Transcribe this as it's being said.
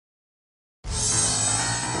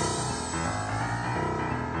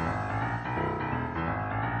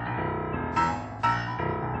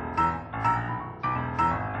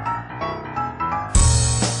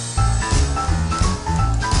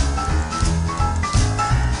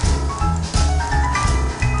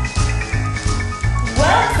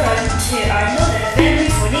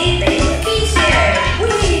the Baby McKee Show.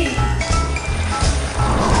 Whee!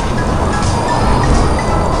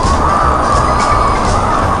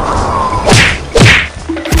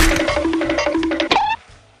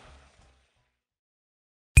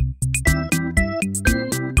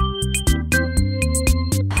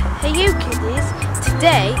 Hey you kiddies,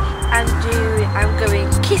 today I'm going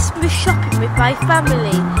Christmas shopping with my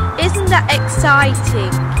family. Isn't that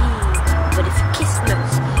exciting? Yeah. Ready for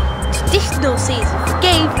Christmas. Traditional season for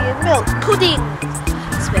Davy and milk pudding.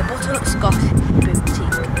 So we're bottle of Scotch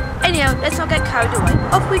boutique. Anyhow, let's not get carried away.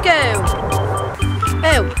 Off we go.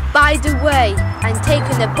 Oh, by the way, I'm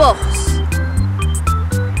taking the bus.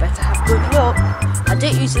 Better have good luck. I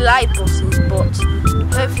don't usually like buses, but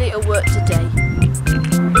hopefully it'll work today.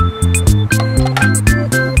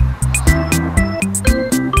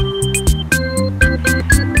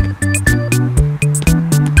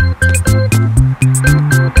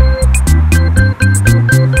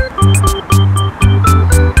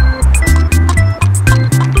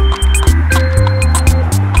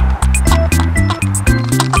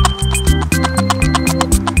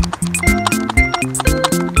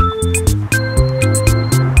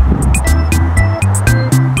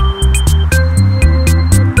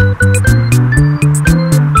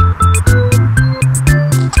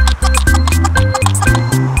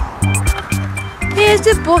 Here's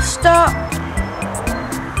the bus stop.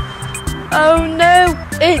 Oh no,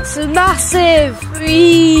 it's massive.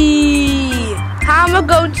 Whee! How am I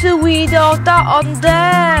going to weed all that on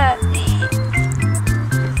there?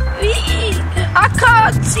 Whee! I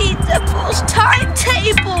can't see the bus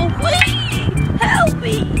timetable. Whee! Help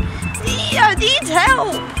me! Whee! I need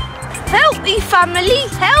help. Help me, family.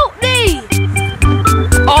 Help me.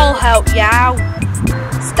 I'll help you.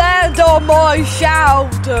 Stand on my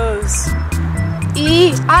shoulders.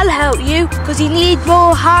 I'll help you because you need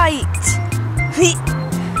more height.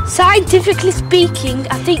 Scientifically speaking,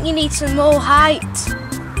 I think you need some more height.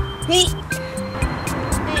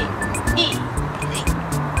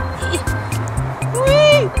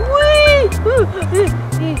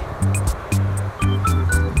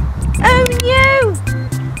 Oh no!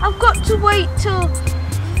 I've got to wait till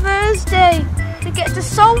Thursday to get to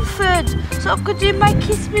Salford so I could do my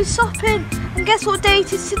Christmas shopping. And guess what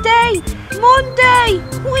date is today? Monday!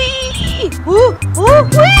 Whee! Woo! Woo!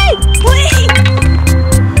 Whee! Whee!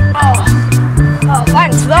 Oh,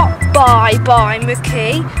 thanks for that. Bye,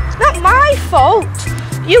 McKee. It's not my fault.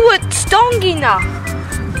 You weren't strong enough.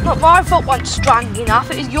 Not my fault I wasn't strong enough.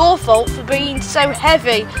 It was your fault for being so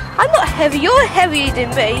heavy. I'm not heavy. You're heavier than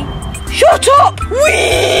me. Shut up!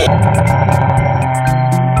 Whee!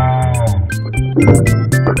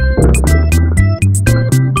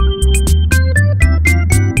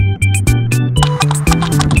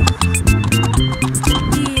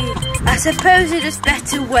 I suppose it is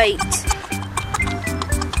better wait.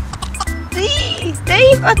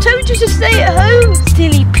 Dave, I told you to stay at home,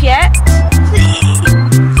 silly pet.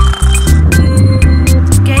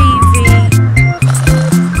 Davy.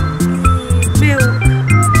 Milk.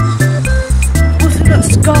 Wasn't that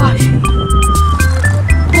scarfy?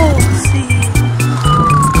 Horsey.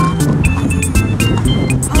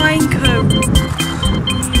 Pinecone.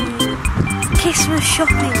 Christmas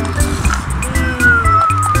shopping.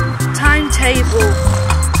 Timetable.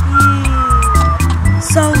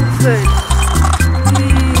 Salford.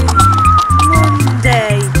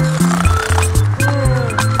 Monday.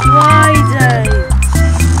 Friday.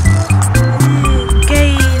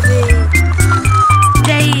 Davy.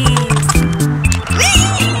 Dave.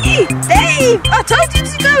 Dave! I told you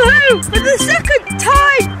to go home for the second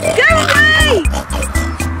time! Go away!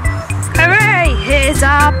 Hooray! Here's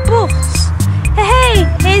our bus. Hey,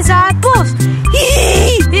 here's our bus.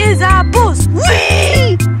 Here's our bus.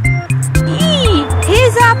 Whee!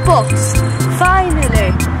 Here's our bus.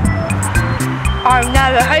 Finally. Oh no,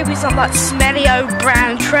 I hope it's not that smelly old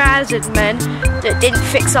brown trousered man that didn't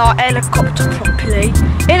fix our helicopter properly.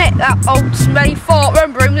 Innit, that old smelly fart?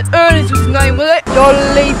 Remember him? Ernest was his name, was it?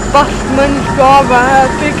 Jolly Busman's driver has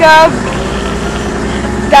begun.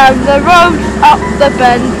 Down the road, up the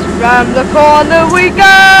bend, round the corner we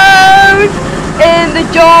go. In the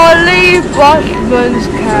jolly Busman's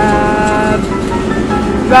cab.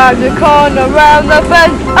 Round the corner, round the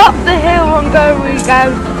bend, up the hill and go we go.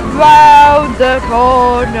 Round the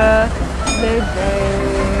corner, the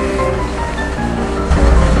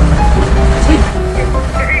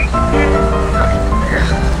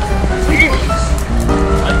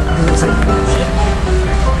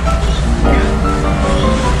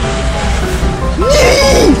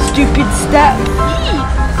stupid step.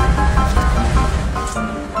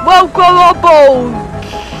 Welcome aboard.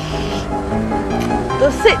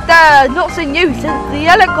 to sit there. Not seen you since the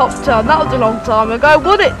helicopter. And that was a long time ago,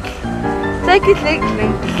 wasn't it? Take a seat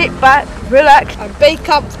and sit back, relax and be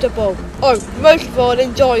comfortable. Oh, most of all,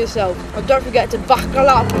 enjoy yourself. And don't forget to buckle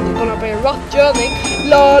up. It's going to be a rough journey.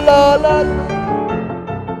 La la la.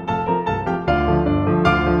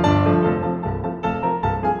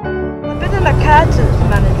 I've been an accountant's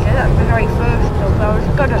manager. That's the very first job. I was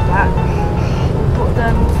good at that. But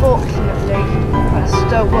then, fortunately, I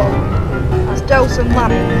stole some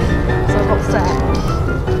money. So I got sacked.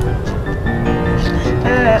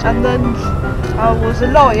 And then I was a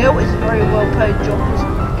lawyer, which is a very well paid job as an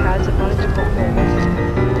accountant manager,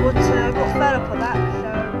 but I got fed up on that, so...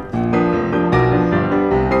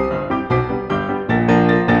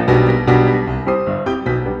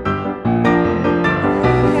 I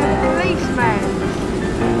became a policeman,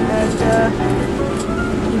 and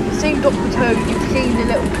you've seen Doctor Who, you've seen the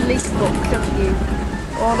little police box, haven't you?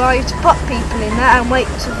 Well, I used to put people in there and wait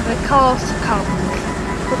for the cars to come.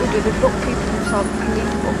 What they do, they put people inside the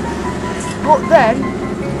police box. But then,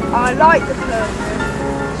 I like the person.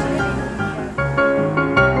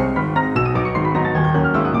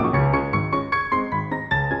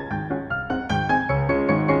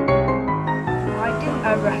 I didn't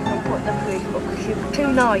arrest and put in the police box because she was too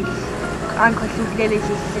nice. And because she was Lily's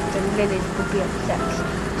sister, and Lily's would be upset.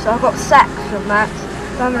 So I got sacked from that.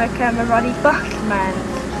 Then I became a ruddy busman.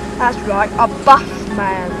 That's right, a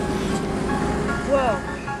busman. Well.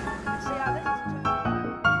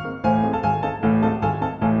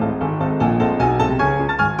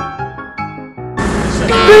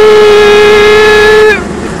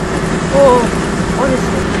 Oh,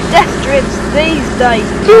 honestly, pedestrians these days.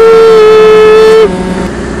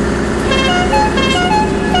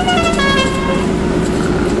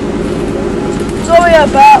 Sorry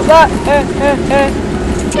about that.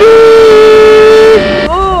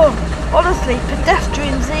 Oh, honestly,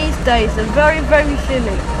 pedestrians these days are very, very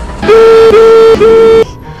silly.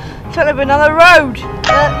 Trying to be on the road.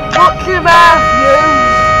 Watch your mouth, you.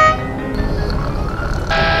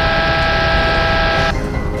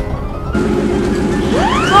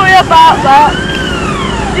 Sorry about that.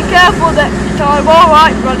 Be careful next time.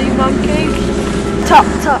 Alright, running monkeys. Tut,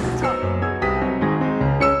 tut, tut.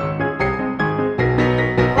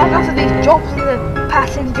 Like after these jobs and the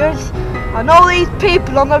passengers and all these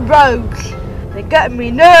people on the roads. They're getting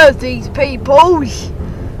me nerves, these peoples.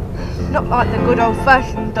 Not like the good old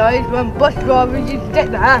fashioned days when bus drivers used to take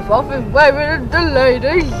the hat off and wave it at the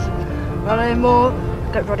ladies. Not anymore.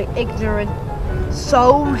 Get really ignorant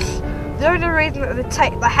souls. The only reason that they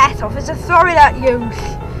take the hat off is to throw it at you.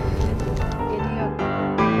 Idiot.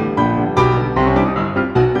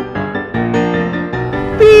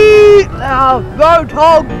 Beep! Oh, road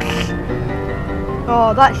hogs!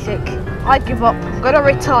 Oh, that's sick. I give up. I'm gonna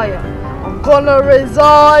retire. I'm gonna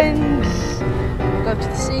resign. Go to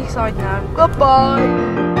the seaside now. Goodbye.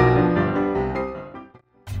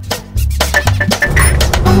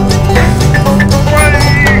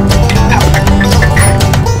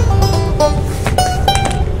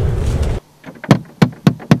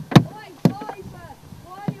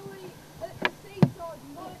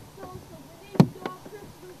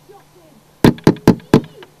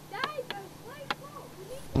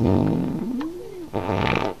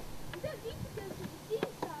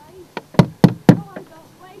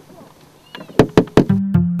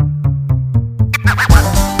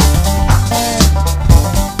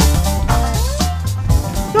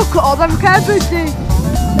 Look at all them cabbages.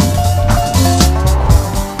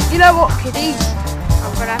 You know what, kiddies?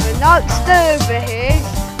 I'm gonna have a nice stay over here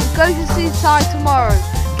and go to the seaside tomorrow.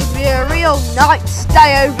 Give me a real night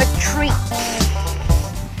stay over treat.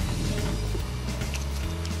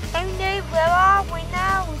 Oh no, where are we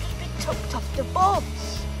now? We've just been tucked off the bus.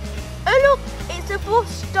 Oh look, it's a bus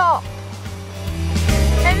stop.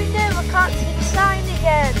 Oh no, I can't see the sign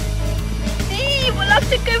again. We'll have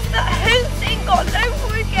to go for that whole thing all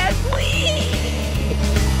over again.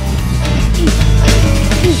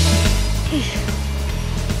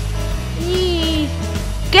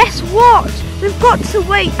 Guess what? We've got to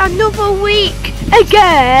wait another week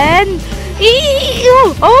again.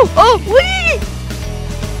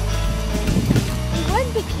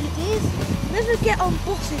 Remember, kiddies, never get on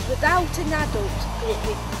buses without an adult.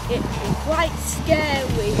 It'd be quite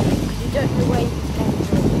scary because you don't know where you're going.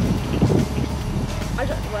 I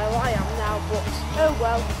don't know where I am now, but oh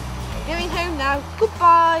well. I'm going home now.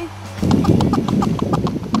 Goodbye.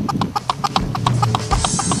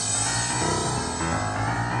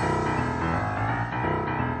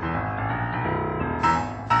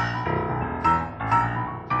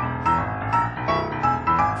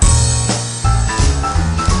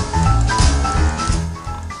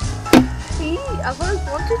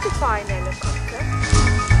 is a fine helicopter.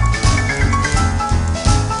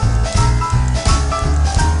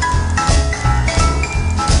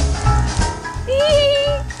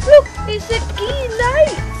 Look, it's the key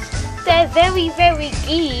lights. They're very, very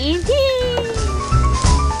keen.